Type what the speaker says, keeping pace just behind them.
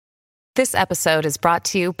This episode is brought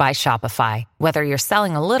to you by Shopify. Whether you're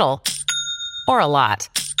selling a little or a lot,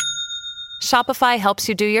 Shopify helps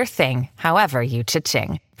you do your thing, however you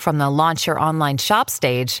cha-ching. From the launch your online shop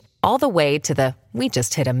stage, all the way to the we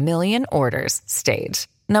just hit 1 million orders stage.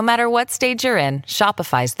 No matter what stage you're in,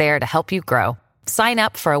 Shopify's there to help you grow. Sign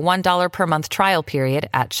up for a $1 per month trial period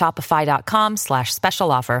at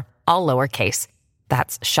shopify.com/special offer, all lowercase.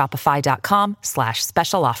 That's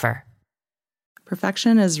shopify.com/special offer.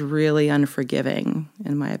 Perfection is really unforgiving,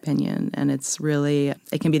 in my opinion, and it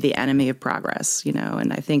can be the enemy of progress,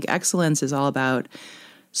 and I think excellence is all about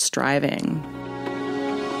striving.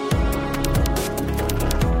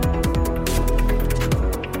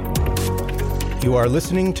 You are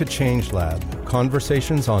listening to Change Lab,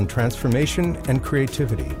 conversations on transformation and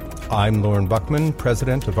creativity. I'm Lauren Buckman,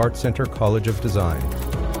 president of Art Center College of Design.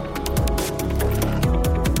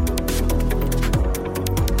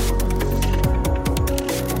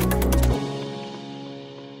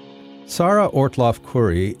 Sara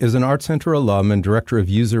Ortloff-Khoury is an Art Center alum and director of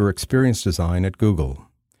user experience design at Google.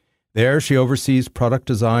 There, she oversees product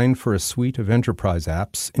design for a suite of enterprise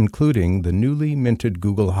apps, including the newly minted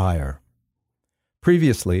Google Hire.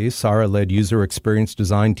 Previously, Sara led user experience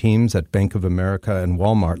design teams at Bank of America and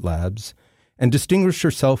Walmart Labs, and distinguished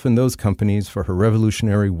herself in those companies for her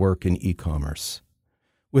revolutionary work in e-commerce.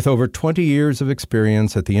 With over 20 years of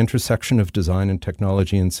experience at the intersection of design and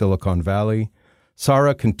technology in Silicon Valley,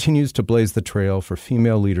 Sara continues to blaze the trail for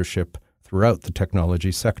female leadership throughout the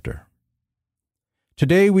technology sector.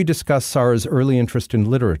 Today, we discuss Sara's early interest in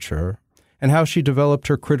literature and how she developed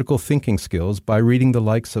her critical thinking skills by reading the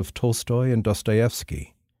likes of Tolstoy and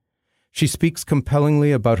Dostoevsky. She speaks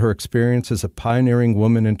compellingly about her experience as a pioneering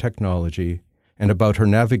woman in technology and about her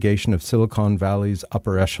navigation of Silicon Valley's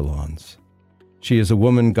upper echelons. She is a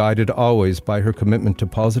woman guided always by her commitment to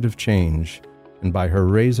positive change and by her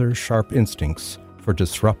razor-sharp instincts for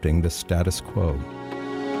disrupting the status quo.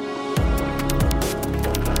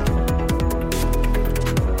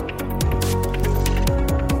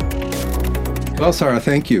 Well, Sara,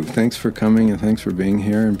 thank you. Thanks for coming and thanks for being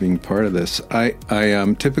here and being part of this. I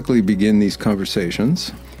typically begin these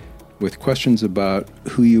conversations with questions about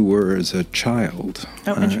who you were as a child.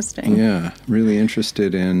 Oh, interesting. Yeah, really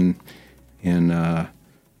interested in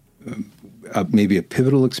maybe a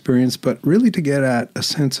pivotal experience, but really to get at a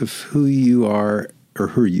sense of who you are or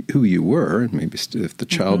who you were, and maybe if the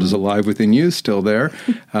child is alive within you, still there,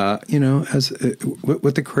 as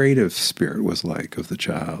what the creative spirit was like of the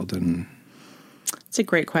child. And it's a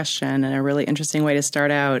great question and a really interesting way to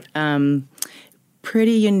start out.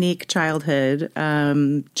 Pretty unique childhood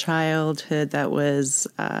that was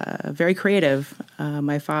very creative.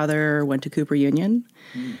 My father went to Cooper Union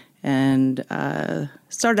and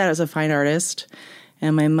started out as a fine artist,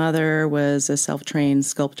 and my mother was a self-trained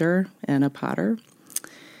sculptor and a potter.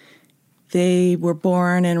 They were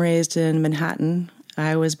born and raised in Manhattan.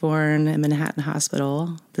 I was born in Manhattan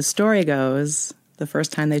Hospital. The story goes, the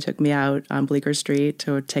first time they took me out on Bleecker Street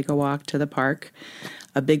to take a walk to the park,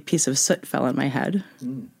 a big piece of soot fell on my head,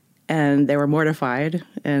 and they were mortified,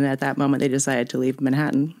 and at that moment they decided to leave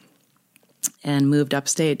Manhattan and moved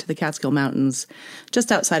upstate to the Catskill Mountains,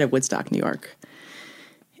 just outside of Woodstock, New York.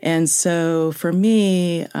 And so for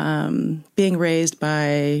me, being raised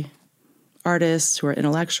by artists who are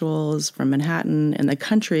intellectuals from Manhattan and the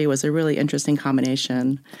country was a really interesting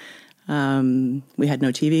combination. We had no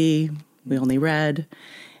TV. We only read,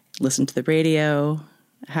 listened to the radio,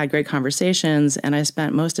 had great conversations, and I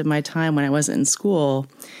spent most of my time when I wasn't in school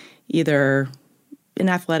either in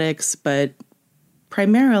athletics, but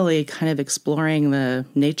primarily kind of exploring the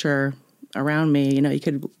nature around me. You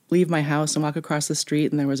could leave my house and walk across the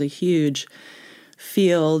street, and there was a huge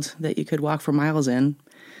field that you could walk for miles in,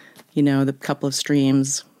 the couple of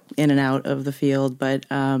streams in and out of the field. But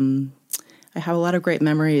I have a lot of great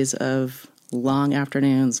memories of long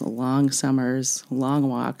afternoons, long summers, long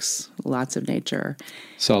walks, lots of nature.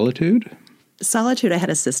 Solitude? Solitude. I had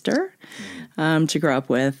a sister to grow up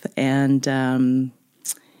with. And,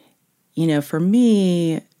 for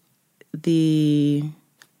me, the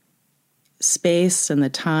space and the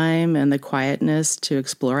time and the quietness to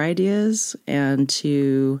explore ideas and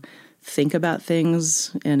to think about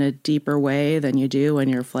things in a deeper way than you do when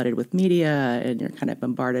you're flooded with media and you're kind of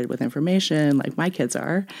bombarded with information like my kids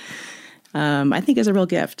are, I think is a real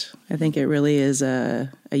gift. I think it really is a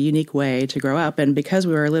unique way to grow up. And because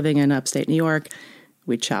we were living in upstate New York,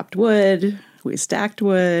 we chopped wood, we stacked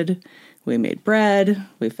wood, we made bread,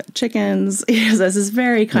 we fed chickens. So this is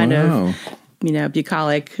very kind of,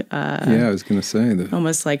 bucolic. I was going to say that.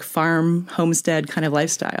 Almost like farm, homestead kind of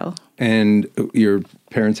lifestyle. And your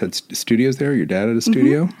parents had studios there? Your dad had a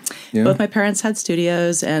studio? Mm-hmm. Yeah. Both my parents had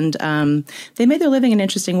studios, and they made their living in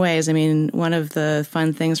interesting ways. I mean, one of the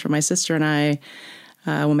fun things for my sister and I,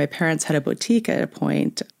 when my parents had a boutique at a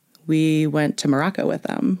point, we went to Morocco with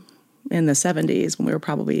them in the 70s when we were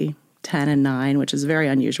probably 10 and 9, which is very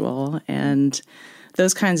unusual. And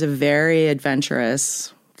those kinds of very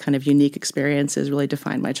adventurous, kind of unique experiences really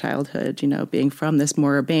defined my childhood. You know, being from this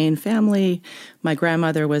more urbane family, my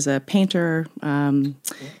grandmother was a painter, an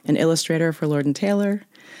illustrator for Lord and Taylor.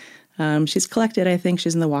 She's collected, I think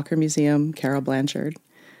she's in the Walker Museum, Carol Blanchard.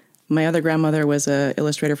 My other grandmother was an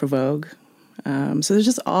illustrator for Vogue. So there's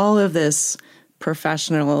just all of this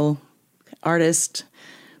professional artist,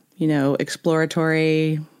 you know,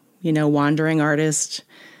 exploratory, you know, wandering artist.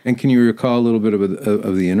 And can you recall a little bit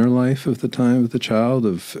of the inner life of the time of the child?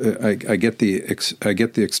 I get the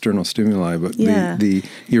external stimuli, but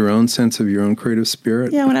your own sense of your own creative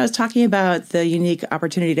spirit. Yeah, when I was talking about the unique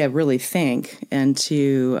opportunity to really think and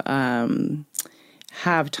to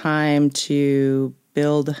have time to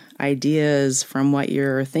build ideas from what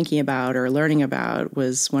you're thinking about or learning about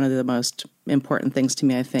was one of the most important things to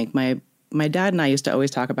me. I think my dad and I used to always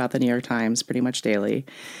talk about the New York Times pretty much daily.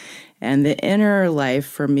 And the inner life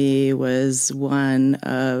for me was one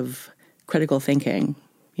of critical thinking,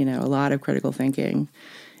 you know, a lot of critical thinking.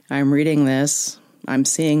 I'm reading this, I'm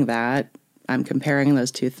seeing that, I'm comparing those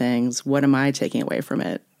two things. What am I taking away from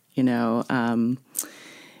it? You know,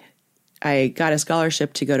 I got a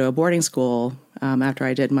scholarship to go to a boarding school after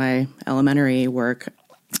I did my elementary work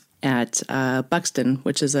at Buxton,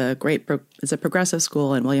 which is a progressive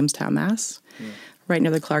school in Williamstown, Mass, right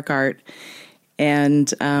near the Clark Art. And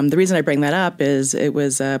the reason I bring that up is it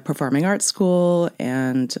was a performing arts school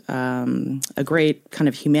and a great kind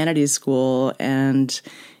of humanities school. And,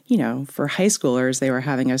 you know, for high schoolers, they were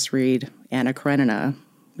having us read Anna Karenina,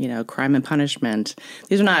 you know, Crime and Punishment.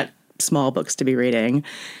 These are not small books to be reading.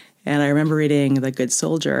 And I remember reading The Good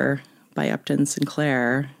Soldier by Upton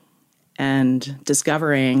Sinclair and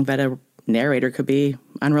discovering that a narrator could be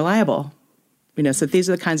unreliable. You know, so these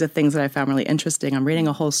are the kinds of things that I found really interesting. I'm reading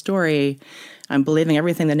a whole story. I'm believing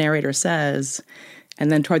everything the narrator says.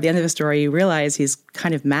 And then toward the end of the story, you realize he's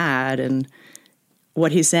kind of mad and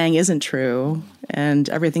what he's saying isn't true. And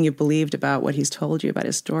everything you believed about what he's told you about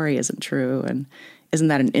his story isn't true. And isn't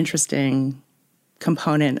that an interesting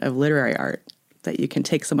component of literary art, that you can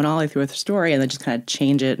take someone all the way through a story and then just kind of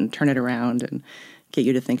change it and turn it around and get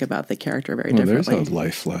you to think about the character very differently. There's a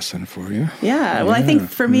life lesson for you. Yeah. Well, I think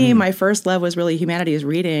for me, my first love was really humanities,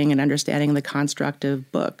 reading and understanding the construct of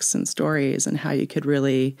books and stories and how you could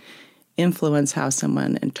really influence how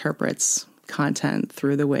someone interprets content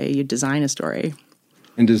through the way you design a story.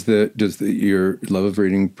 And does your love of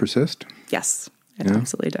reading persist? Yes, it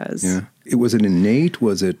absolutely does. Yeah. Was it innate?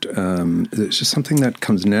 Was it just something that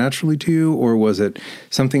comes naturally to you? Or was it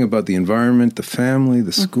something about the environment, the family,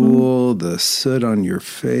 the school, the soot on your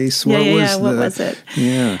face? What was it?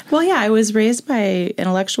 Yeah. Well, I was raised by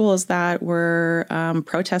intellectuals that were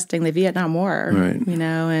protesting the Vietnam War. Right. You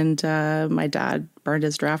know, and my dad burned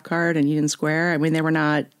his draft card in Union Square. I mean, they were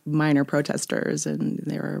not minor protesters, and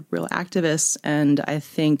they were real activists. And I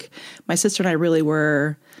think my sister and I really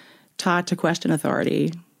were taught to question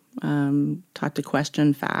authority, taught to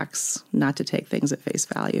question facts, not to take things at face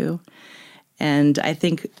value. And I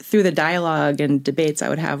think through the dialogue and debates I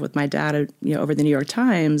would have with my dad, you know, over the New York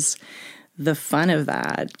Times, the fun of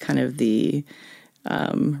that, kind of the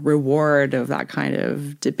reward of that kind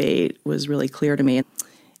of debate was really clear to me.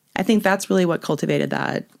 I think that's really what cultivated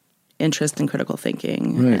that interest in critical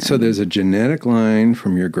thinking. Right. So there's a genetic line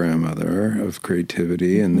from your grandmother of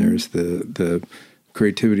creativity, and there's the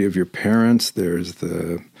creativity of your parents. There's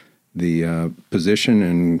the position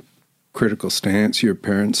and critical stance your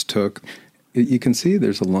parents took. You can see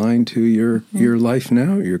there's a line to your life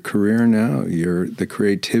now, your career now, the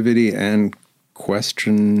creativity and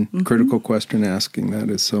critical question asking. That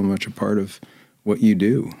is so much a part of what you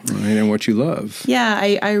do, right, and what you love. Yeah,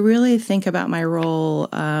 I really think about my role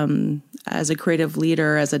as a creative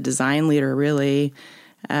leader, as a design leader, really,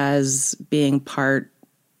 as being part,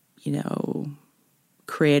 you know,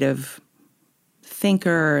 creative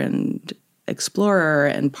thinker and explorer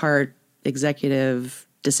and part executive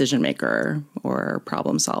decision maker or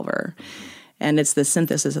problem solver. And it's the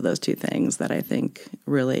synthesis of those two things that I think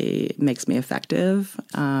really makes me effective.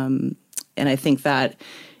 And I think that,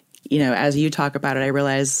 you know, as you talk about it, I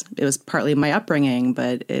realize it was partly my upbringing,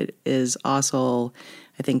 but it is also,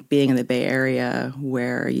 I think, being in the Bay Area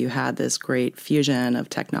where you had this great fusion of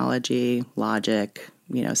technology, logic,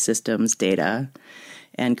 you know, systems, data,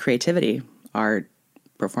 and creativity, art,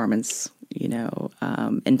 performance,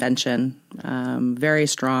 invention, very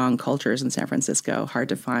strong cultures in San Francisco. Hard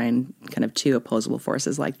to find kind of two opposable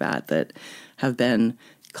forces like that have been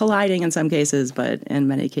colliding in some cases, but in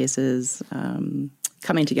many cases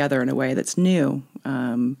coming together in a way that's new,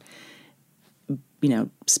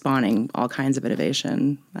 spawning all kinds of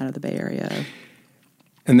innovation out of the Bay Area.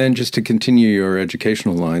 And then just to continue your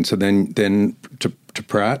educational line, so then to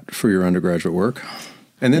Pratt for your undergraduate work.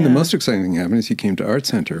 And then the most exciting thing happened is you came to Art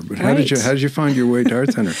Center. But how did you find your way to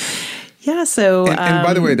Art Center? Yeah, so... And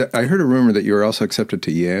by the way, I heard a rumor that you were also accepted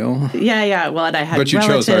to Yale. Yeah. Well, and I had But you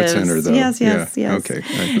relatives. chose Art Center, though. Yes. Okay.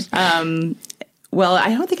 Well, I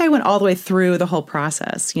don't think I went all the way through the whole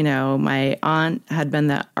process. My aunt had been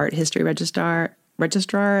the art history registrar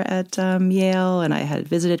at Yale, and I had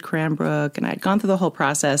visited Cranbrook, and I had gone through the whole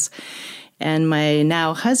process. And my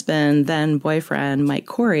now husband, then boyfriend, Mike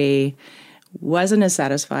Corey, wasn't as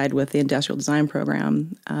satisfied with the industrial design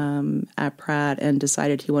program at Pratt and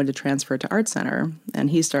decided he wanted to transfer to Art Center. And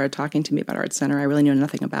he started talking to me about Art Center. I really knew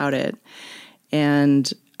nothing about it.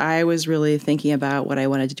 And I was really thinking about what I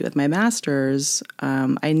wanted to do with my master's.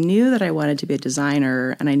 I knew that I wanted to be a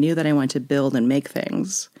designer, and I knew that I wanted to build and make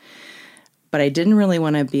things. But I didn't really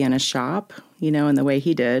want to be in a shop, in the way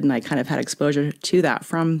he did. And I kind of had exposure to that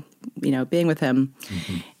from, being with him.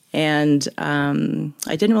 Mm-hmm. And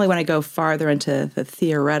I didn't really want to go farther into the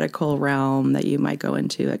theoretical realm that you might go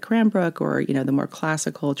into at Cranbrook, or, the more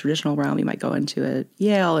classical, traditional realm you might go into at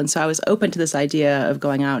Yale. And so I was open to this idea of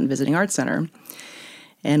going out and visiting Art Center.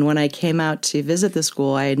 And when I came out to visit the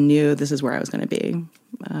school, I knew this is where I was going to be.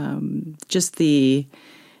 Just the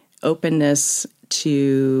openness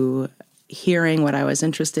to hearing what I was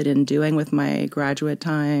interested in doing with my graduate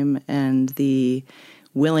time, and the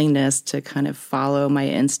willingness to kind of follow my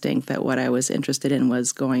instinct that what I was interested in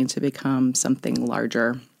was going to become something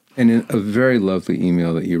larger. And in a very lovely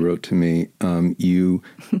email that you wrote to me, you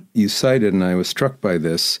cited, and I was struck by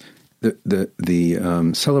this,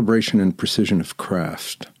 the celebration and precision of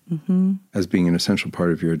craft as being an essential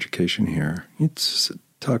part of your education here. Can you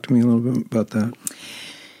talk to me a little bit about that?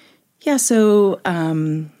 Yeah, so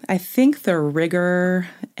I think the rigor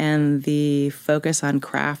and the focus on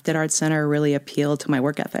craft at Art Center really appealed to my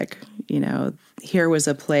work ethic. Here was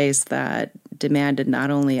a place that demanded not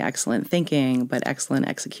only excellent thinking, but excellent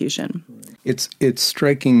execution. It's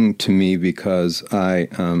striking to me because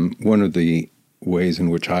one of the ways in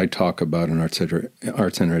which I talk about an art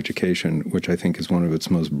center education, which I think is one of its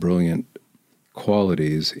most brilliant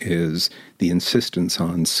qualities, is the insistence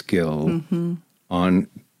on skill, on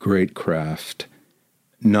great craft,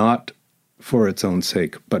 not for its own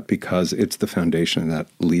sake, but because it's the foundation that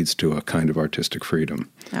leads to a kind of artistic freedom.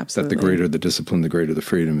 Absolutely. That the greater the discipline, the greater the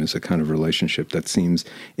freedom is a kind of relationship that seems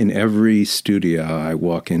in every studio I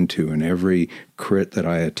walk into, and every crit that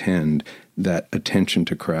I attend, that attention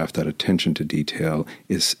to craft, that attention to detail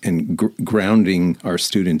is grounding our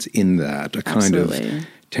students in that, a kind of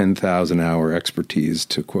 10,000-hour expertise,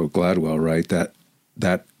 to quote Gladwell, right?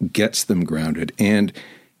 That gets them grounded. And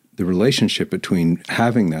the relationship between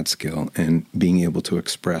having that skill and being able to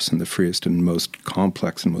express in the freest and most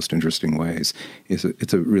complex and most interesting ways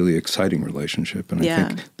it's a really exciting relationship. And I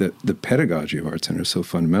think that the pedagogy of Art Center is so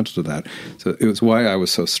fundamental to that. So it was why I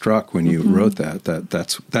was so struck when you wrote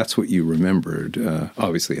that's what you remembered,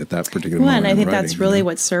 obviously, at that particular moment. And I think writing, that's really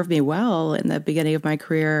what served me well in the beginning of my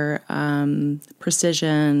career.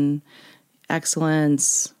 Precision,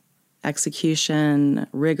 excellence, execution,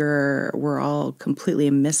 rigor were all completely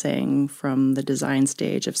missing from the design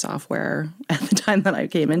stage of software at the time that I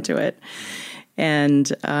came into it.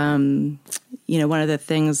 And, one of the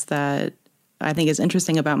things that I think is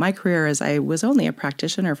interesting about my career is I was only a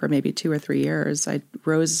practitioner for maybe 2 or 3 years. I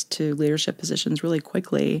rose to leadership positions really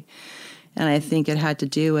quickly. And I think it had to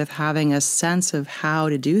do with having a sense of how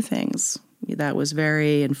to do things that was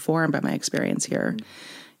very informed by my experience here.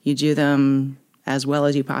 You do them as well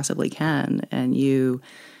as you possibly can, and you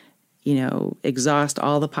exhaust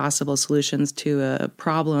all the possible solutions to a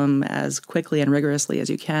problem as quickly and rigorously as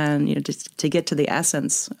you can, just to get to the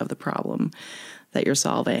essence of the problem that you're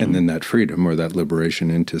solving. And then that freedom or that liberation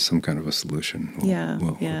into some kind of a solution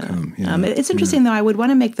will come. Yeah. It's interesting, though. I would want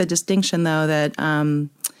to make the distinction, though, that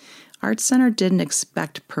Art Center didn't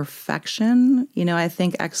expect perfection. I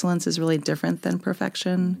think excellence is really different than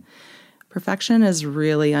perfection. Perfection is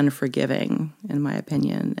really unforgiving, in my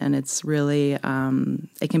opinion, and it's really, it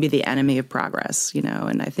can be the enemy of progress,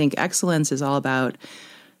 and I think excellence is all about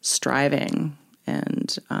striving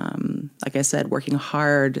and, like I said, working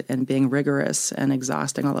hard and being rigorous and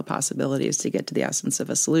exhausting all the possibilities to get to the essence of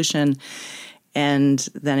a solution, and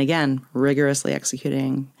then again, rigorously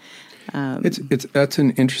executing. That's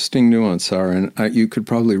an interesting nuance, Sarah, and you could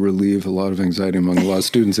probably relieve a lot of anxiety among a lot of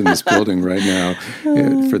students in this building right now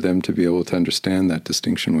for them to be able to understand that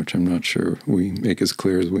distinction, which I'm not sure we make as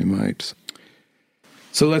clear as we might.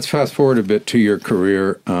 So let's fast forward a bit to your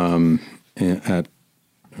career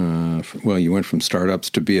you went from startups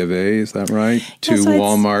to B of A, is that right? To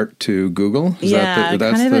Walmart to Google?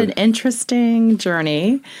 That's an interesting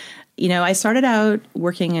journey. I started out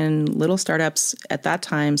working in little startups. At that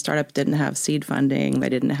time, startups didn't have seed funding. They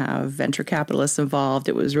didn't have venture capitalists involved.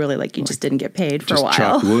 It was really like you just didn't get paid for a while.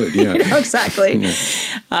 Chop wood, yeah. Exactly. Yeah.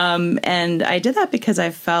 And I did that because I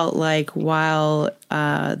felt like while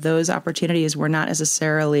those opportunities were not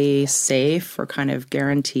necessarily safe or kind of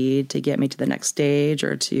guaranteed to get me to the next stage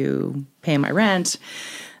or to pay my rent,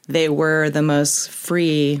 they were the most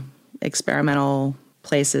free experimental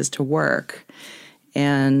places to work.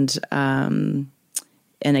 And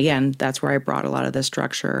again, that's where I brought a lot of the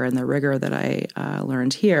structure and the rigor that I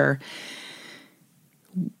learned here.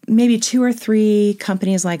 Maybe 2 or 3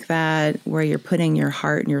 companies like that where you're putting your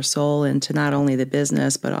heart and your soul into not only the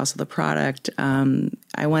business, but also the product.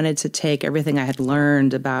 I wanted to take everything I had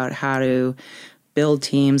learned about how to build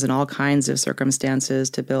teams in all kinds of circumstances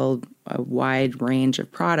to build a wide range of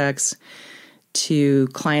products to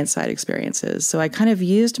client-side experiences. So I kind of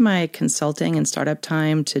used my consulting and startup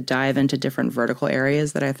time to dive into different vertical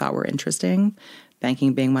areas that I thought were interesting,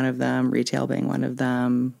 banking being one of them, retail being one of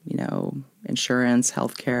them, insurance,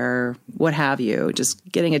 healthcare, what have you, just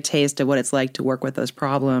getting a taste of what it's like to work with those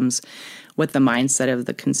problems, what the mindset of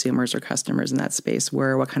the consumers or customers in that space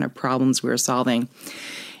were, what kind of problems we were solving.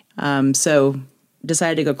 So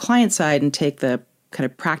decided to go client-side and take the kind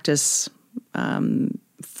of practice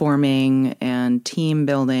forming and team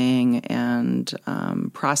building and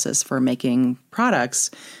process for making products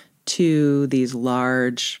to these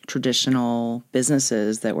large traditional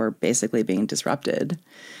businesses that were basically being disrupted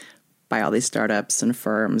by all these startups and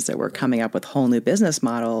firms that were coming up with whole new business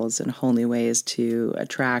models and whole new ways to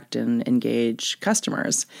attract and engage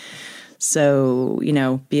customers. So,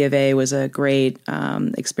 B of A was a great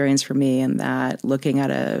experience for me in that looking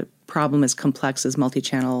at a problem as complex as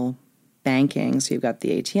multi-channel banking. So you've got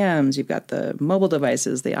the ATMs, you've got the mobile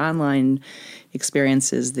devices, the online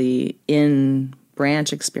experiences, the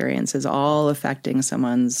in-branch experiences, all affecting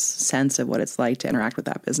someone's sense of what it's like to interact with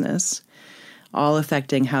that business, all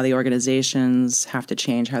affecting how the organizations have to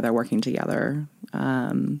change how they're working together.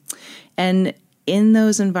 And in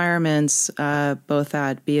those environments, both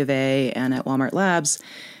at B of A and at Walmart Labs,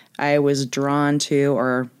 I was drawn to,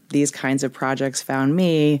 or these kinds of projects found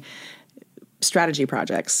me, strategy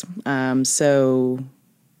projects. So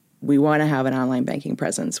we want to have an online banking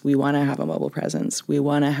presence. We want to have a mobile presence. We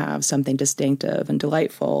want to have something distinctive and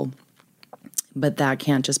delightful, but that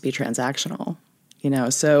can't just be transactional,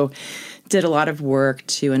 So did a lot of work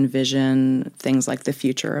to envision things like the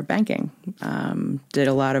future of banking. Did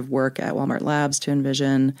a lot of work at Walmart Labs to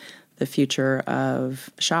envision the future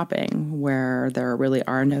of shopping, where there really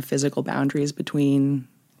are no physical boundaries between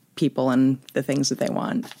people and the things that they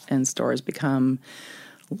want, and stores become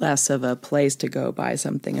less of a place to go buy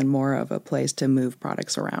something and more of a place to move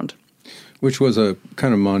products around. Which was a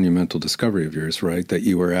kind of monumental discovery of yours, right? That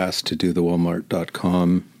you were asked to do the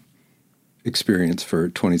Walmart.com experience for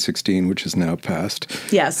 2016, which is now passed.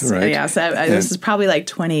 Yes, right? Yes. This is probably like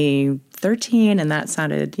 2013, and that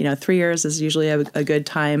sounded, 3 years is usually a good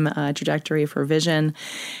time trajectory for vision.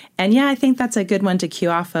 And I think that's a good one to cue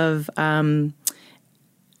off of.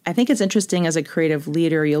 I think it's interesting as a creative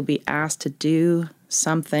leader, you'll be asked to do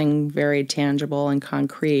something very tangible and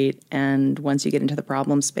concrete. And once you get into the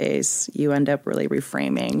problem space, you end up really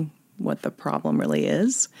reframing what the problem really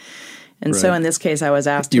is. And so in this case, I was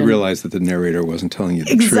asked You realize that the narrator wasn't telling you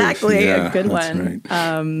the exactly, truth. Exactly, a good one.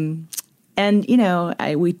 Right. And,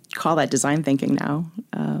 we call that design thinking now.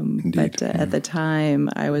 Indeed. But at the time,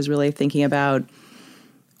 I was really thinking about,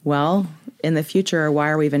 in the future, why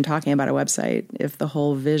are we even talking about a website if the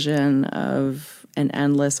whole vision of an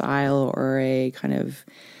endless aisle or a kind of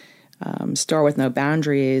store with no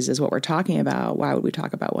boundaries is what we're talking about? Why would we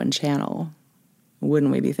talk about one channel?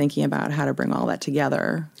 Wouldn't we be thinking about how to bring all that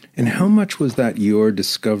together? And how much was that your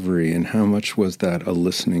discovery, and how much was that a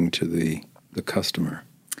listening to the customer?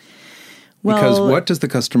 Because what does the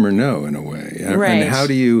customer know in a way? Right. And how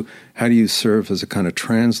do you serve as a kind of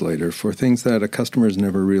translator for things that a customer's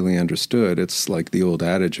never really understood? It's like the old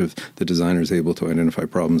adage of the designer's able to identify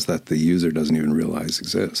problems that the user doesn't even realize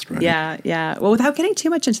exist, right? Yeah. Well, without getting too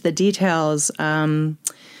much into the details, the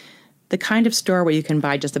kind of store where you can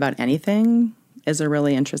buy just about anything is a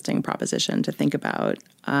really interesting proposition to think about.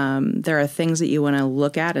 There are things that you want to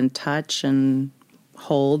look at and touch and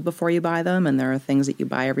hold before you buy them, and there are things that you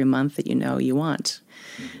buy every month that you know you want.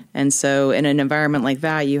 And so in an environment like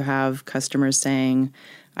that, you have customers saying,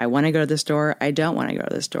 I want to go to the store, I don't want to go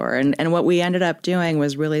to the store. And what we ended up doing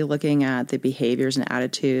was really looking at the behaviors and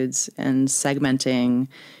attitudes and segmenting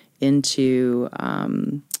into,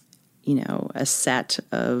 a set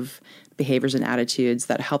of behaviors and attitudes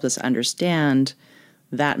that helped us understand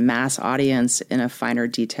that mass audience in a finer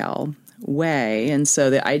detail way. And so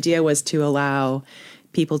the idea was to allow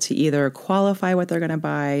people to either qualify what they're going to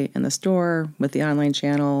buy in the store with the online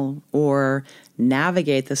channel or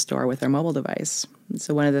navigate the store with their mobile device.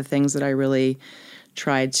 So one of the things that I really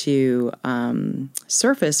tried to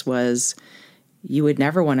surface was you would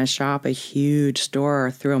never want to shop a huge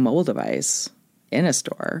store through a mobile device in a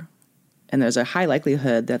store. And there's a high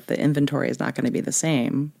likelihood that the inventory is not going to be the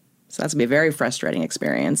same. So that's going to be a very frustrating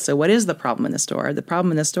experience. So what is the problem in the store? The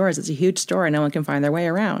problem in the store is it's a huge store and no one can find their way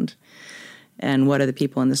around. And what are the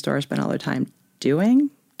people in the store spend all their time doing?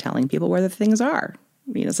 Telling people where the things are.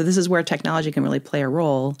 So this is where technology can really play a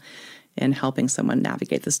role in helping someone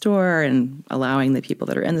navigate the store and allowing the people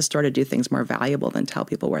that are in the store to do things more valuable than tell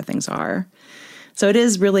people where things are. So it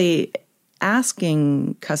is really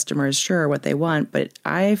asking customers, sure, what they want, but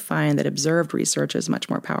I find that observed research is much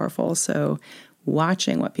more powerful. So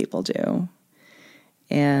watching what people do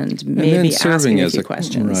and maybe asking a few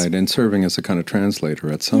questions. Right, and serving as a kind of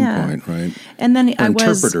translator at some point, right? And then or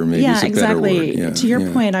interpreter maybe is a better word. Yeah, to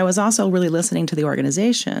your point, I was also really listening to the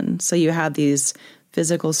organization. So you had these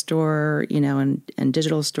physical store, and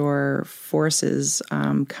digital store forces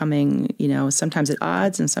coming, sometimes at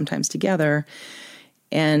odds and sometimes together.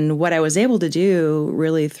 And what I was able to do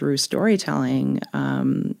really through storytelling,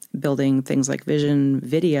 building things like vision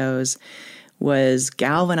videos, was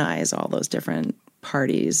galvanize all those different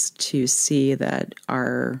parties to see that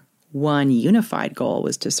our one unified goal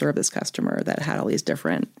was to serve this customer that had all these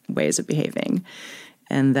different ways of behaving,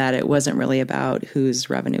 and that it wasn't really about whose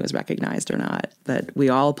revenue is recognized or not, that we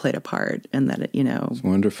all played a part, and that, It's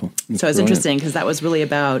wonderful. So it's interesting because that was really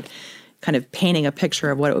about kind of painting a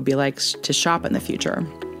picture of what it would be like to shop in the future.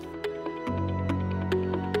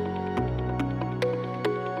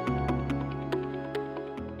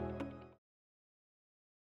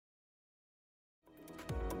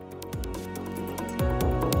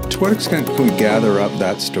 To what extent can we gather up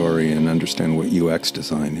that story and understand what UX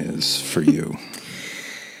design is for you?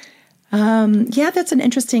 That's an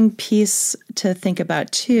interesting piece to think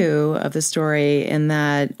about, too, of the story, in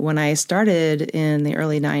that when I started in the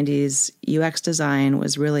early 90s, UX design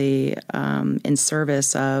was really in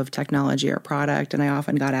service of technology or product, and I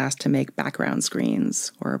often got asked to make background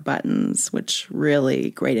screens or buttons, which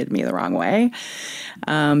really grated me the wrong way,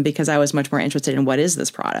 because I was much more interested in what is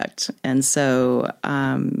this product. And so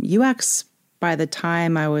UX, by the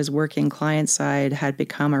time I was working client side, had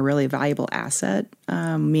become a really valuable asset,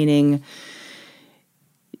 meaning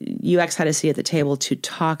UX had a seat at the table to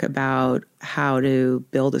talk about how to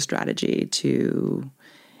build a strategy to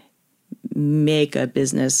make a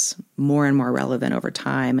business more and more relevant over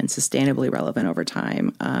time and sustainably relevant over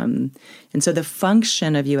time. And so the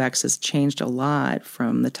function of UX has changed a lot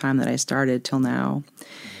from the time that I started till now.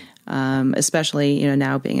 Especially,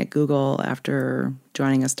 now being at Google after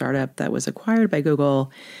joining a startup that was acquired by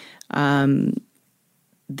Google,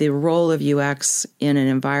 the role of UX in an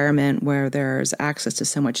environment where there's access to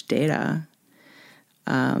so much data,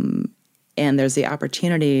 and there's the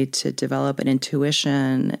opportunity to develop an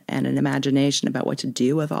intuition and an imagination about what to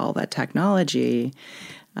do with all that technology,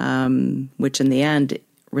 which in the end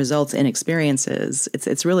results in experiences.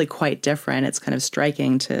 It's really quite different. It's kind of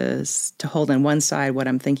striking to hold on one side what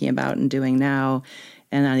I'm thinking about and doing now,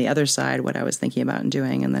 and on the other side what I was thinking about and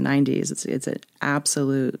doing in the 90s. It's an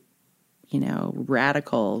absolute,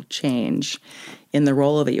 radical change in the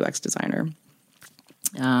role of a UX designer.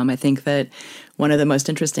 I think that one of the most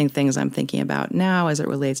interesting things I'm thinking about now as it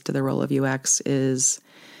relates to the role of UX is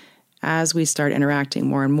as we start interacting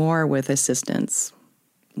more and more with assistants,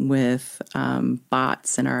 with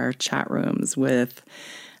bots in our chat rooms, with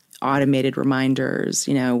automated reminders,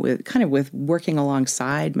 with working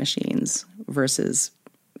alongside machines versus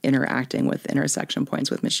interacting with intersection points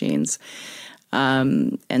with machines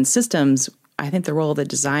and systems. I think the role of the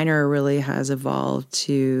designer really has evolved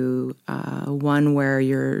to one where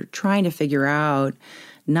you're trying to figure out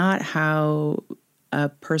not how a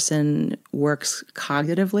person works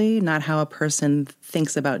cognitively, not how a person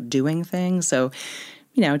thinks about doing things. So,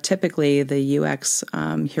 typically the UX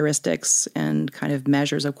heuristics and kind of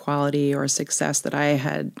measures of quality or success that I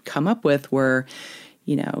had come up with were,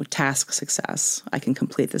 task success. I can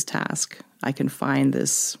complete this task. I can find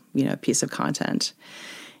this, piece of content.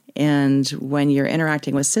 And when you're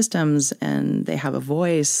interacting with systems and they have a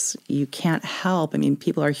voice, you can't help. I mean,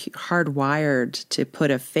 people are hardwired to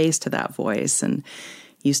put a face to that voice. And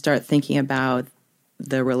you start thinking about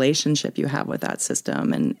the relationship you have with that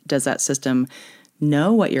system. And does that system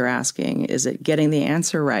know what you're asking? Is it getting the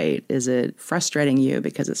answer right? Is it frustrating you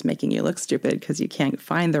because it's making you look stupid because you can't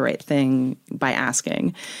find the right thing by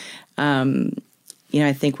asking?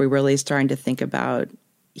 I think we're really starting to think about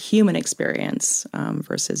human experience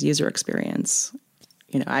versus user experience.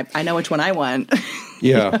 I know which one I want.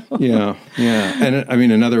 Yeah. And I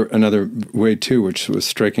mean, another way too, which was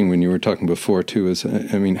striking when you were talking before too, is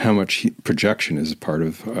how much projection is a part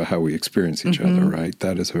of how we experience each other, right?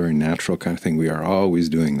 That is a very natural kind of thing. We are always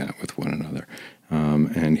doing that with one another.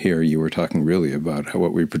 And here you were talking really about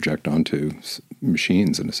what we project onto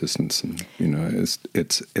machines and assistants, and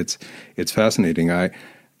it's fascinating.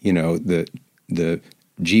 The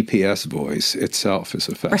GPS voice itself is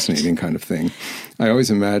a fascinating kind of thing. I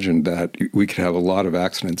always imagined that we could have a lot of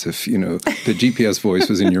accidents if, the GPS voice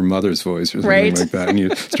was in your mother's voice or something like that, and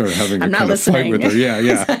you started having a kind of fight with her.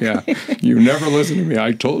 Yeah. You never listen to me.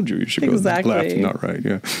 I told you should go left, not right.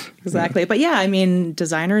 Yeah. Exactly. But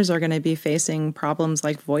designers are going to be facing problems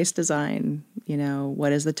like voice design.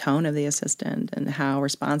 What is the tone of the assistant and how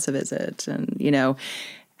responsive is it? And,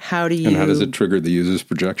 how does it trigger the user's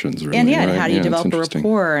projections? Really, and how do you develop a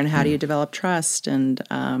rapport, and how do you develop trust? And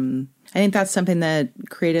I think that's something that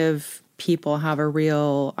creative people have a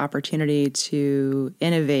real opportunity to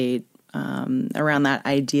innovate around that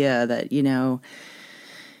idea that,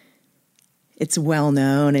 it's well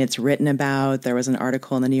known and it's written about. There was an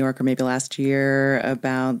article in the New Yorker maybe last year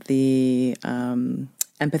about the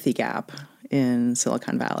empathy gap in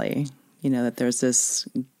Silicon Valley, that there's this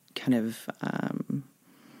kind of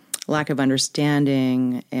lack of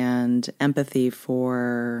understanding and empathy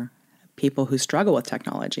for people who struggle with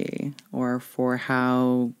technology, or for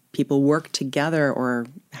how people work together, or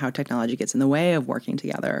how technology gets in the way of working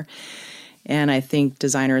together. And I think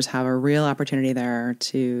designers have a real opportunity there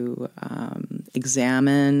to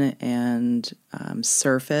examine and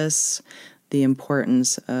surface the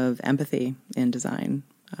importance of empathy in design.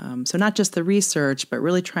 So not just the research, but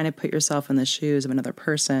really trying to put yourself in the shoes of another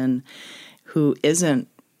person who isn't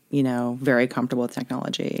very comfortable with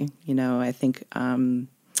technology. I think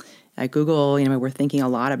at Google, we're thinking a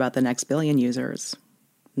lot about the next billion users,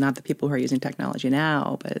 not the people who are using technology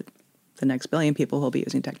now, but the next billion people who will be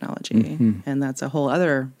using technology. Mm-hmm. And that's a whole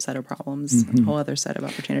other set of problems, a whole other set of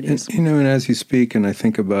opportunities. And as you speak, and I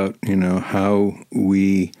think about, how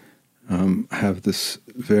we have this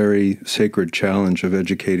very sacred challenge of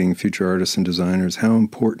educating future artists and designers, how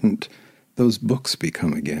important those books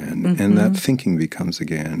become again, and that thinking becomes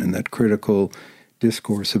again, and that critical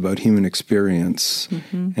discourse about human experience,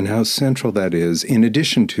 and how central that is, in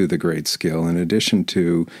addition to the great skill, in addition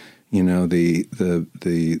to,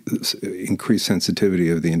 the increased sensitivity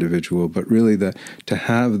of the individual, but really to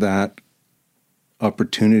have that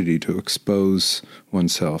opportunity to expose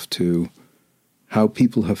oneself to how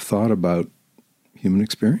people have thought about human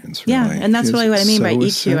experience. Really. Yeah, and that's really what I mean by EQ.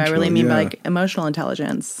 Essential. I really mean by emotional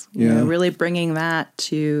intelligence. Really bringing that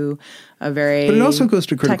to a very But it also goes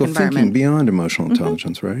to critical thinking beyond emotional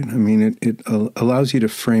intelligence, right? I mean, it allows you to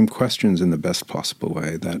frame questions in the best possible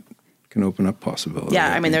way that can open up possibilities.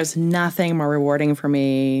 Yeah, I mean, there's nothing more rewarding for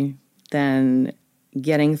me than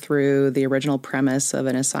getting through the original premise of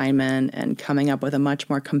an assignment and coming up with a much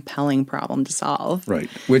more compelling problem to solve. Right.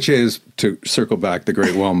 Which is, to circle back, the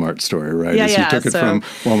great Walmart story, right? You took it from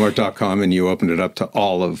Walmart.com and you opened it up to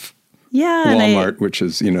all of Walmart, which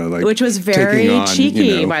is, which was very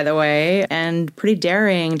cheeky, by the way, and pretty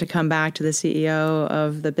daring to come back to the CEO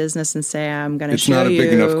of the business and say, I'm going to show you. It's not a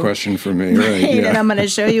big enough question for me, right? And I'm going to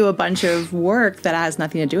show you a bunch of work that has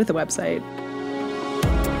nothing to do with the website.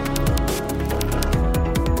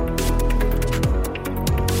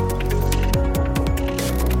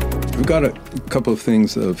 I've got a couple of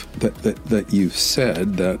things that you've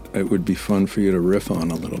said that it would be fun for you to riff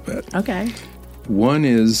on a little bit. Okay. One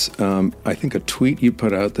is, I think, a tweet you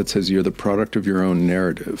put out that says you're the product of your own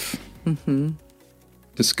narrative. Mm-hmm.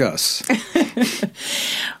 Discuss.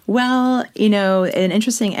 Well, an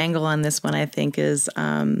interesting angle on this one, I think, is,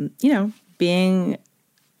 being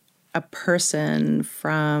a person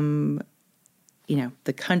from,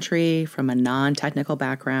 the country, from a non-technical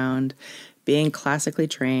background, being classically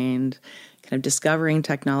trained, kind of discovering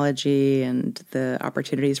technology and the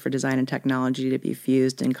opportunities for design and technology to be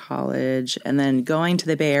fused in college, and then going to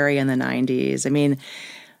the Bay Area in the 90s. I mean,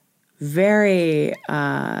 very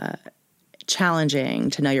challenging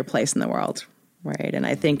to know your place in the world, right? And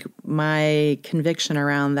I think my conviction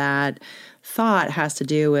around that thought has to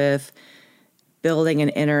do with building an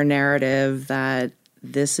inner narrative that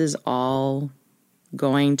this is all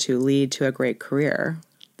going to lead to a great career.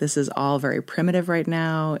 This is all very primitive right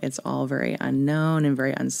now. It's all very unknown and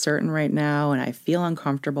very uncertain right now. And I feel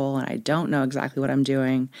uncomfortable and I don't know exactly what I'm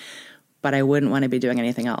doing, but I wouldn't want to be doing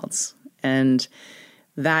anything else. And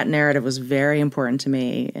that narrative was very important to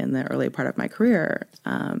me in the early part of my career.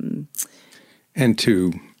 And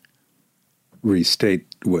to restate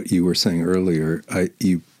what you were saying earlier,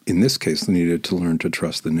 you, in this case, needed to learn to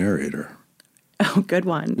trust the narrator. Oh, good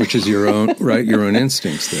one. Which is your own, right? Your own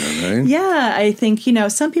instincts there, right? Yeah, I think,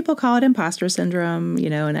 some people call it imposter syndrome,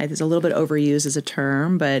 and it's a little bit overused as a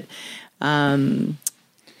term, but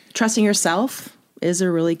trusting yourself is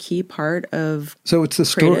a really key part of So it's the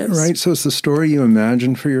story, creatives. right? So it's the story you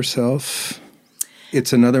imagine for yourself.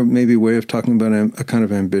 It's another maybe way of talking about a kind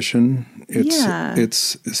of ambition.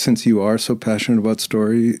 It's since you are so passionate about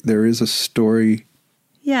story, there is a story.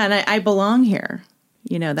 Yeah, and I belong here.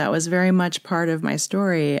 That was very much part of my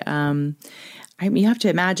story. You have to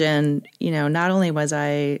imagine, not only was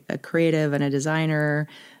I a creative and a designer,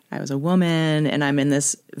 I was a woman, and I'm in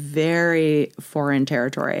this very foreign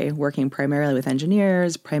territory, working primarily with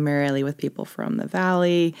engineers, primarily with people from the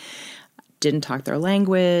Valley, didn't talk their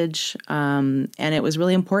language, and it was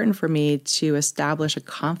really important for me to establish a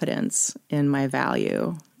confidence in my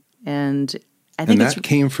value. And I think that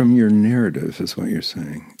came from your narrative, is what you're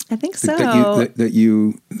saying. I think so. That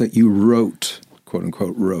you wrote, quote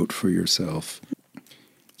unquote, wrote for yourself.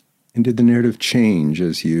 And did the narrative change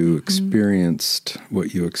as you experienced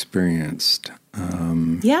what you experienced?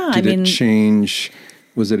 Did it change?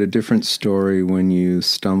 Was it a different story when you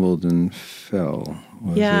stumbled and fell?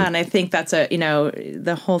 And I think that's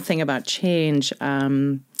the whole thing about change.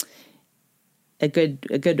 A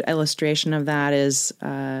good illustration of that is,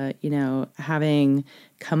 having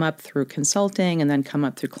come up through consulting and then come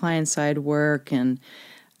up through client-side work and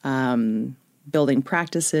building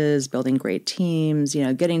practices, building great teams,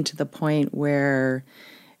 getting to the point where,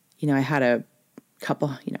 I had a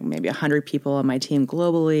couple, maybe 100 people on my team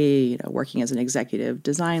globally, working as an executive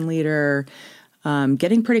design leader,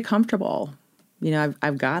 getting pretty comfortable.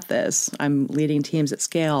 I've got this. I'm leading teams at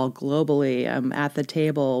scale globally. I'm at the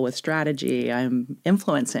table with strategy. I'm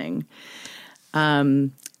influencing.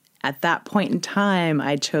 At that point in time,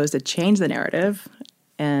 I chose to change the narrative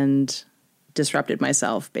and disrupted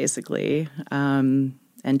myself, basically, and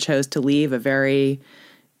chose to leave a very,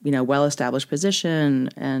 well-established position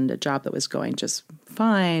and a job that was going just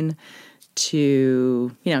fine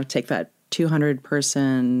to, take that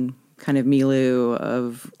 200-person kind of milieu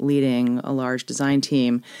of leading a large design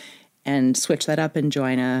team and switch that up and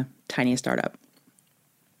join a tiny startup.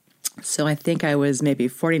 So I think I was maybe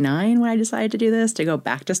 49 when I decided to do this, to go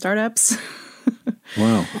back to startups.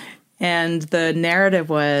 Wow. And the narrative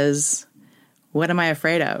was, what am I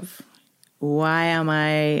afraid of? Why am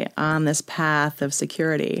I on this path of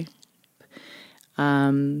security?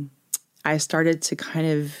 I started to kind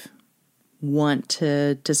of want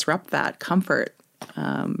to disrupt that comfort,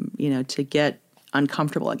 to get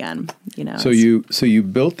uncomfortable again. So you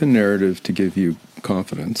built the narrative to give you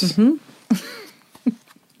confidence. Mm-hmm.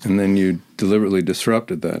 And then you deliberately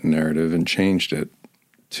disrupted that narrative and changed it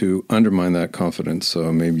to undermine that confidence,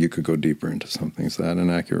 so maybe you could go deeper into something. Is that an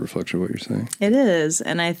accurate reflection of what you're saying? It is.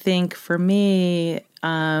 And I think for me,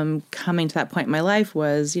 coming to that point in my life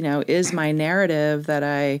was, is my narrative that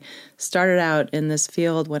I started out in this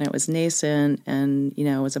field when it was nascent and,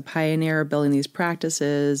 was a pioneer building these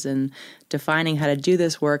practices and defining how to do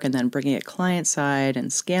this work and then bringing it client side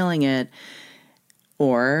and scaling it?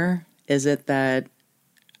 Or is it that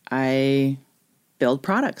I build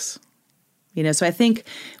products? So I think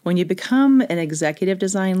when you become an executive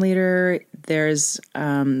design leader, there's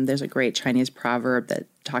a great Chinese proverb that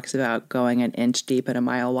talks about going an inch deep and a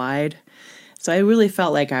mile wide. So I really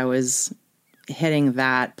felt like I was hitting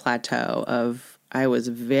that plateau of I was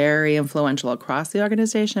very influential across the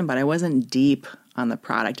organization, but I wasn't deep on the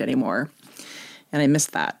product anymore. And I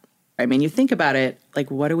missed that. I mean, you think about it,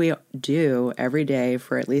 like what do we do every day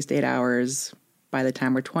for at least 8 hours by the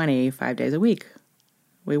time we're 20, 5 days a week?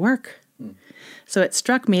 We work. So it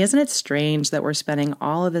struck me, isn't it strange that we're spending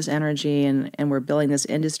all of this energy and we're building this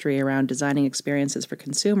industry around designing experiences for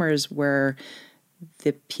consumers where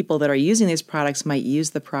the people that are using these products might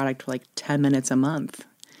use the product for like 10 minutes a month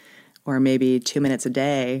or maybe 2 minutes a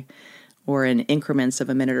day or in increments of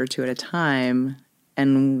a minute or two at a time.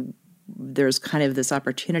 And there's kind of this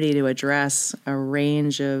opportunity to address a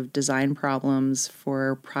range of design problems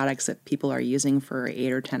for products that people are using for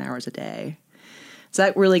 8 or 10 hours a day. So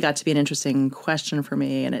that really got to be an interesting question for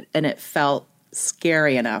me, and it felt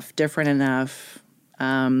scary enough, different enough,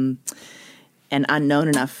 and unknown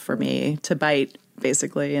enough for me to bite,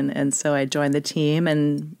 basically. And so I joined the team,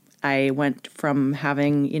 and I went from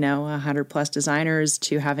having 100+ designers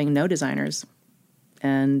to having no designers.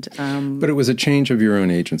 And but it was a change of your own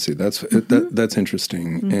agency. That's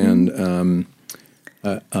interesting, and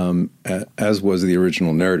as was the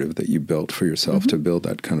original narrative that you built for yourself to build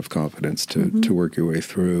that kind of confidence to work your way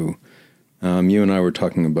through. You and I were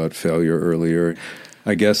talking about failure earlier.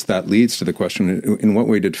 I guess that leads to the question: in what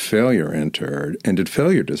way did failure enter, and did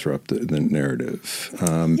failure disrupt the narrative?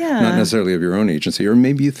 Not necessarily of your own agency, or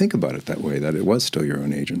maybe you think about it that way, that it was still your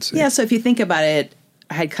own agency. Yeah. So if you think about it,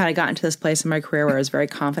 I had kind of gotten to this place in my career where I was very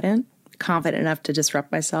confident enough to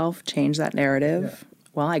disrupt myself, change that narrative. Yeah.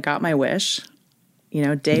 Well, I got my wish,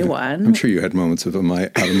 day one. I'm sure you had moments of out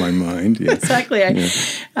of my mind. Yeah. Exactly.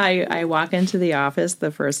 I walk into the office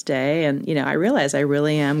the first day, and, I realize I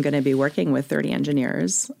really am going to be working with 30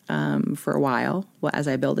 engineers for a while as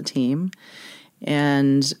I build a team.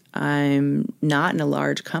 And I'm not in a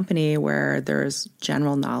large company where there's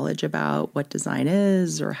general knowledge about what design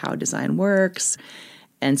is or how design works.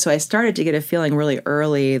 And so I started to get a feeling really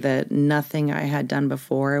early that nothing I had done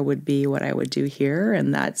before would be what I would do here.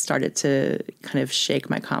 And that started to kind of shake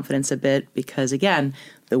my confidence a bit because, again,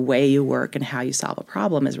 the way you work and how you solve a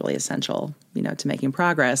problem is really essential, to making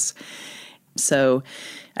progress. So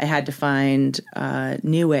I had to find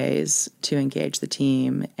new ways to engage the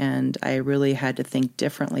team. And I really had to think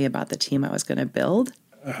differently about the team I was going to build.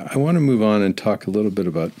 I want to move on and talk a little bit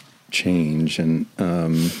about change. And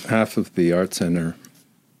half of the Art Center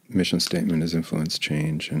mission statement is influence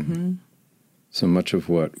change. And so much of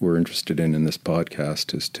what we're interested in this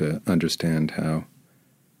podcast is to understand how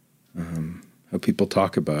people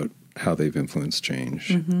talk about how they've influenced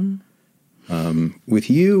change. With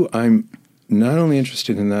you, I'm not only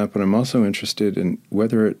interested in that, but I'm also interested in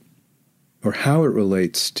whether it or how it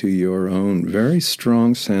relates to your own very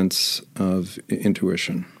strong sense of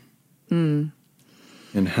intuition and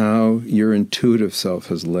how your intuitive self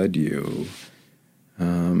has led you.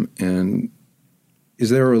 And is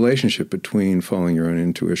there a relationship between following your own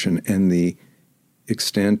intuition and the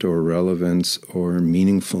extent or relevance or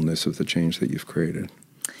meaningfulness of the change that you've created?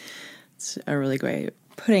 It's a really great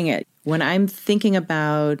putting it. When I'm thinking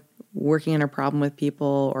about working on a problem with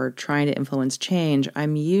people or trying to influence change,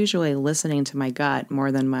 I'm usually listening to my gut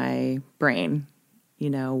more than my brain.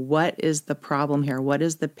 What is the problem here? What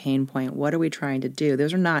is the pain point? What are we trying to do?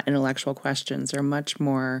 Those are not intellectual questions. They're much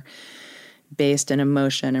more based in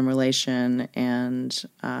emotion and relation and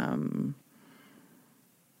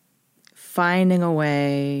finding a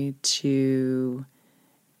way to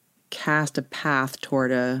cast a path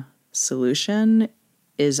toward a solution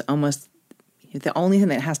is almost the only thing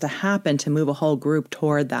that has to happen to move a whole group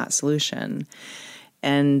toward that solution.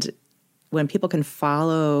 And when people can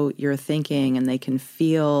follow your thinking and they can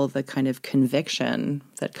feel the kind of conviction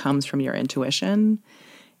that comes from your intuition,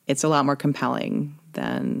 it's a lot more compelling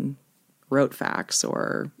than rote facts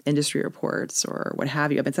or industry reports or what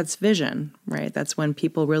have you. But that's vision, right? That's when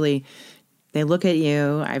people really, they look at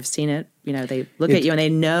you. I've seen it. They look at you and they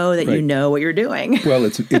know that you know what you're doing. Well,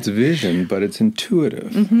 it's vision, but it's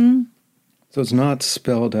intuitive. So it's not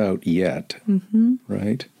spelled out yet,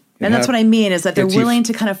 right? And that's what I mean is that they're willing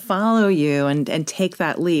to kind of follow you and take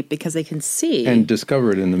that leap because they can see. And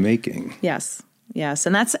discover it in the making. Yes.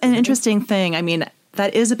 And that's an interesting thing. I mean,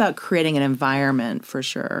 that is about creating an environment for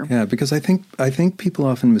sure. Yeah, because I think people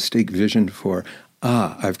often mistake vision for,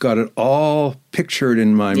 I've got it all pictured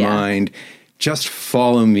in my mind. Just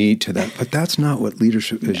follow me to that. But that's not what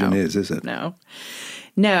leadership vision is it?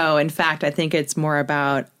 No, in fact, I think it's more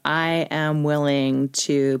about I am willing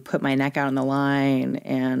to put my neck out on the line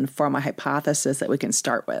and form a hypothesis that we can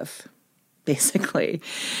start with, basically.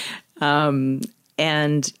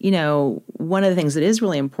 And, one of the things that is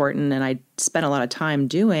really important, and I spent a lot of time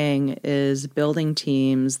doing, is building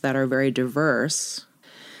teams that are very diverse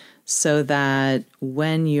so that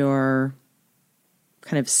when you're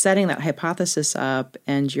kind of setting that hypothesis up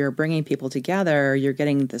and you're bringing people together, you're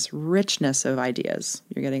getting this richness of ideas.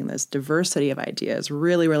 You're getting this diversity of ideas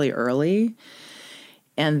really, really early.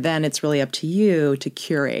 And then it's really up to you to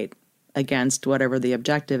curate against whatever the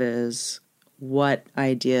objective is, what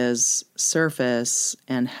ideas surface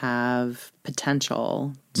and have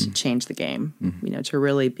potential to change the game, to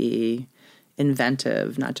really be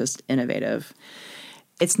inventive, not just innovative.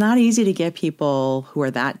 It's not easy to get people who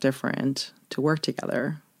are that different to work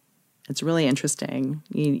together. It's really interesting.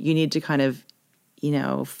 You need to kind of,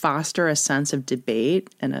 foster a sense of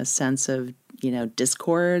debate and a sense of,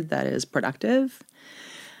 discord that is productive.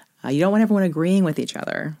 You don't want everyone agreeing with each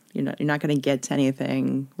other. You're not going to get to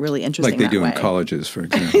anything really interesting like they that do way. in colleges, for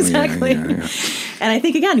example. Exactly. Yeah. And I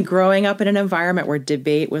think, again, growing up in an environment where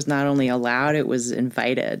debate was not only allowed, it was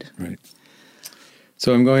invited. Right.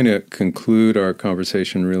 So I'm going to conclude our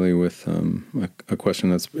conversation really with a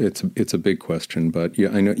question it's a big question, but yeah,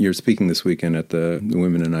 I know you're speaking this weekend at the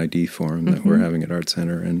Women in ID Forum that we're having at Art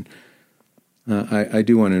Center, and I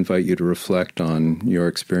do want to invite you to reflect on your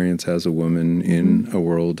experience as a woman in a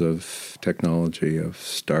world of technology, of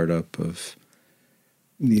startup, of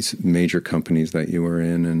these major companies that you were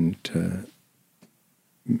in, and to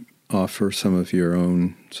offer some of your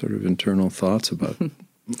own sort of internal thoughts about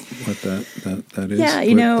what that is.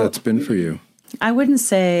 Yeah, what that's been for you. I wouldn't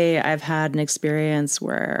say I've had an experience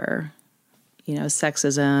where,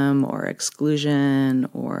 sexism or exclusion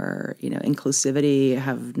or, inclusivity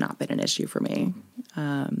have not been an issue for me.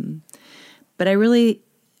 But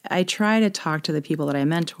I try to talk to the people that I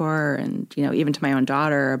mentor and, even to my own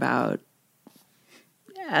daughter about,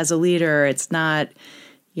 as a leader, it's not,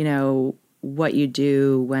 what you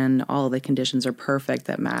do when all the conditions are perfect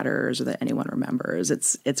that matters or that anyone remembers.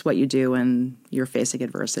 It's what you do when you're facing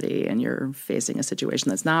adversity and you're facing a situation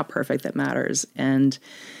that's not perfect that matters. And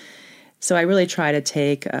so I really try to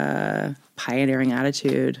take a pioneering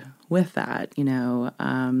attitude with that.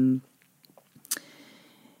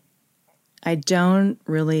 I don't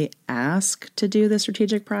really ask to do the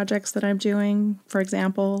strategic projects that I'm doing, for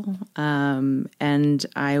example. And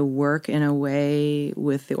I work in a way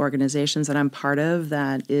with the organizations that I'm part of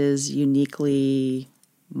that is uniquely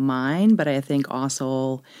mine, but I think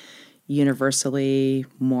also universally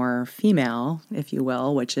more female, if you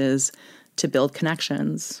will, which is to build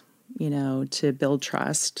connections, to build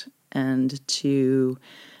trust and to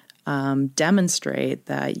demonstrate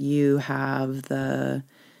that you have the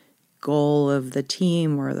goal of the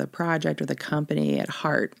team or the project or the company at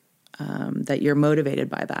heart, that you're motivated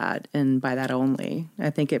by that and by that only. I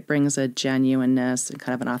think it brings a genuineness and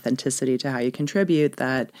kind of an authenticity to how you contribute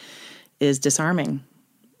that is disarming.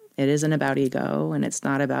 It isn't about ego and it's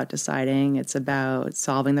not about deciding. It's about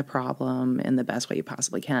solving the problem in the best way you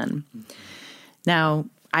possibly can. Now,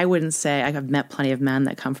 I wouldn't say I have met plenty of men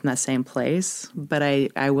that come from that same place, but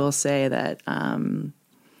I will say that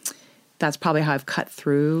that's probably how I've cut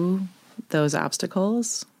through those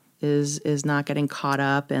obstacles is not getting caught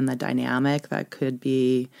up in the dynamic that could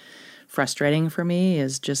be frustrating for me,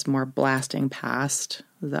 is just more blasting past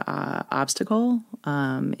the obstacle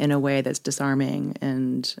in a way that's disarming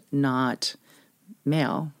and not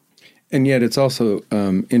male. And yet it's also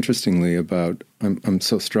interestingly about, I'm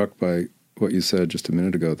so struck by what you said just a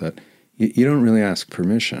minute ago, that you don't really ask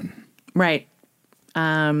permission. Right.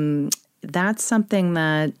 That's something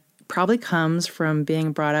that probably comes from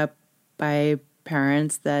being brought up by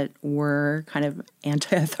parents that were kind of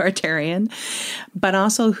anti-authoritarian, but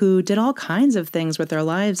also who did all kinds of things with their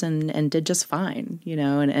lives and did just fine,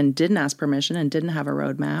 and didn't ask permission and didn't have a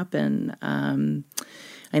roadmap. And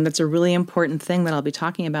I think that's a really important thing that I'll be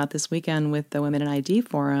talking about this weekend with the Women in ID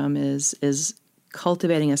Forum is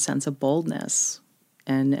cultivating a sense of boldness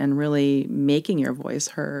and really making your voice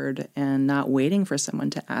heard and not waiting for someone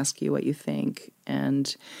to ask you what you think,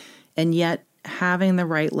 and yet having the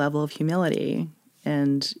right level of humility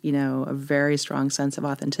and, a very strong sense of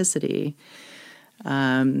authenticity.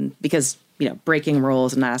 Because, breaking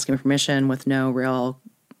rules and not asking permission with no real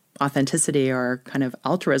authenticity or kind of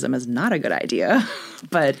altruism is not a good idea.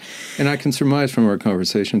 And I can surmise from our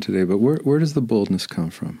conversation today, but where does the boldness come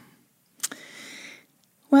from?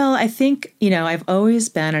 Well, I think, I've always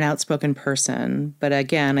been an outspoken person, but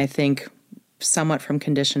again, I think somewhat from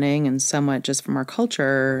conditioning and somewhat just from our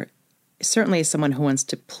culture, certainly someone who wants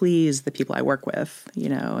to please the people I work with,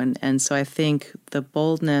 and so I think the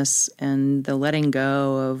boldness and the letting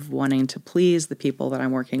go of wanting to please the people that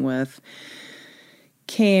I'm working with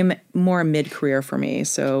came more mid-career for me.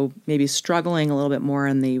 So maybe struggling a little bit more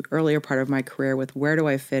in the earlier part of my career with where do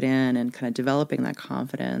I fit in and kind of developing that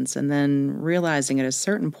confidence, and then realizing at a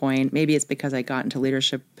certain point, maybe it's because I got into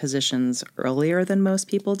leadership positions earlier than most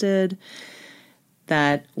people did,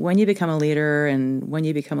 that when you become a leader and when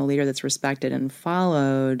you become a leader that's respected and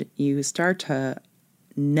followed, you start to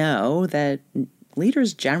know that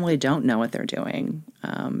leaders generally don't know what they're doing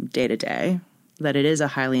day to day, that it is a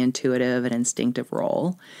highly intuitive and instinctive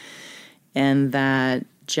role, and that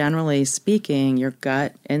generally speaking, your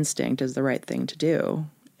gut instinct is the right thing to do.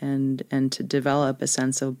 And to develop a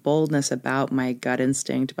sense of boldness about my gut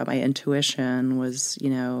instinct, about my intuition was,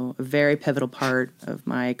 a very pivotal part of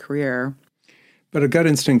my career. But a gut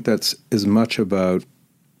instinct that's as much about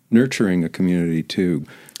nurturing a community too,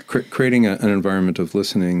 creating an environment of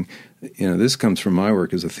listening, this comes from my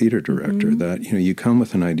work as a theater director, that, you come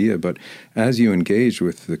with an idea, but as you engage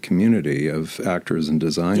with the community of actors and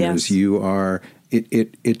designers,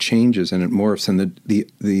 it changes and it morphs, and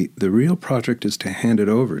the real project is to hand it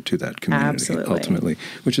over to that community ultimately,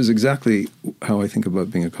 which is exactly how I think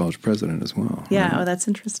about being a college president as well. Yeah, right? Oh, that's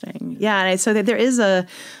interesting. Yeah, and so there is a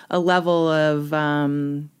level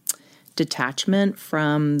of detachment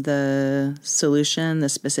from the solution, the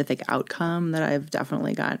specific outcome that I've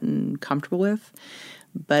definitely gotten comfortable with,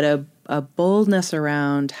 but a boldness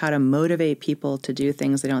around how to motivate people to do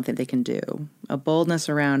things they don't think they can do, a boldness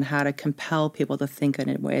around how to compel people to think in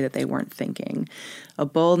a way that they weren't thinking, a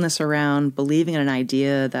boldness around believing in an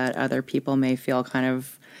idea that other people may feel kind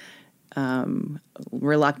of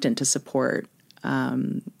reluctant to support,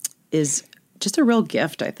 is just a real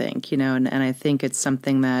gift, I think, and I think it's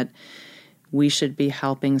something that we should be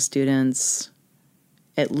helping students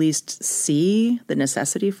at least see the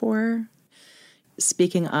necessity for.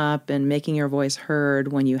 Speaking up and making your voice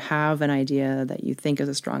heard when you have an idea that you think is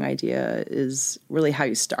a strong idea is really how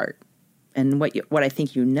you start. And what I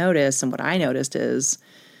think you notice, and what I noticed, is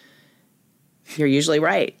you're usually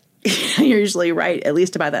right. You're usually right, at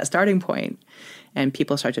least about that starting point. And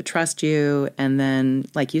people start to trust you. And then,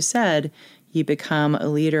 like you said, you become a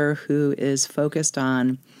leader who is focused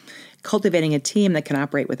on cultivating a team that can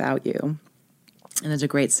operate without you. And there's a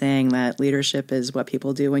great saying that leadership is what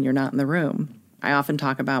people do when you're not in the room. I often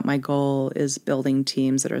talk about my goal is building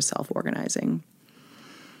teams that are self-organizing,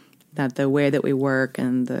 that the way that we work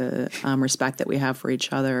and the respect that we have for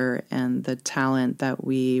each other and the talent that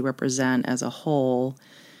we represent as a whole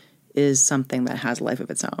is something that has a life of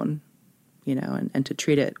its own. And to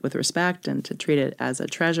treat it with respect and to treat it as a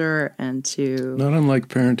treasure and to... Not unlike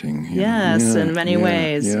parenting. Yes, in many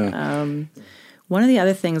ways. Yeah. One of the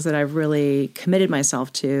other things that I've really committed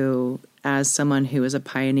myself to as someone who is a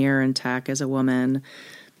pioneer in tech as a woman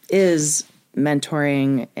is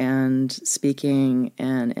mentoring and speaking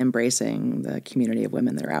and embracing the community of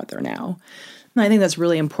women that are out there now. And I think that's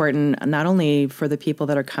really important, not only for the people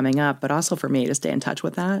that are coming up, but also for me to stay in touch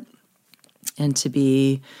with that and to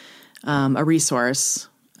be a resource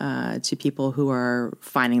to people who are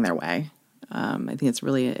finding their way. I think it's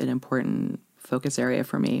really an important focus area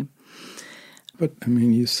for me. But,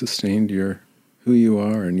 you sustained who you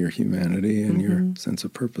are and your humanity and your sense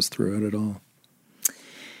of purpose throughout it all.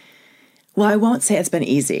 Well, I won't say it's been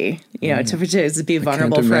easy, to be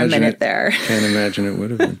vulnerable for a minute there. Can't imagine it would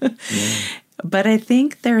have been. Yeah. But I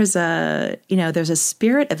think there's a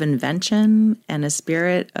spirit of invention and a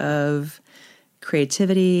spirit of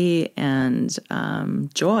creativity and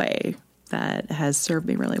joy that has served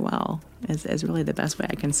me really well, is really the best way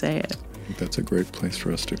I can say it. I think that's a great place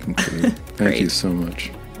for us to conclude. Thank you so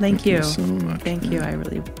much. Thank you so much. Thank you. I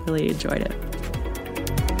really, really enjoyed it.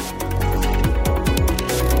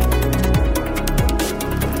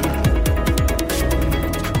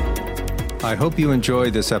 I hope you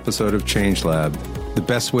enjoyed this episode of Change Lab. The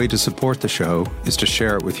best way to support the show is to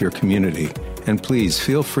share it with your community. And please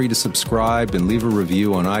feel free to subscribe and leave a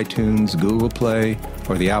review on iTunes, Google Play,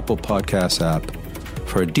 or the Apple Podcasts app.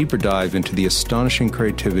 For a deeper dive into the astonishing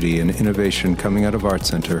creativity and innovation coming out of Art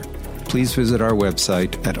Center, please visit our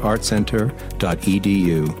website at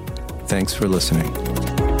artcenter.edu. Thanks for listening.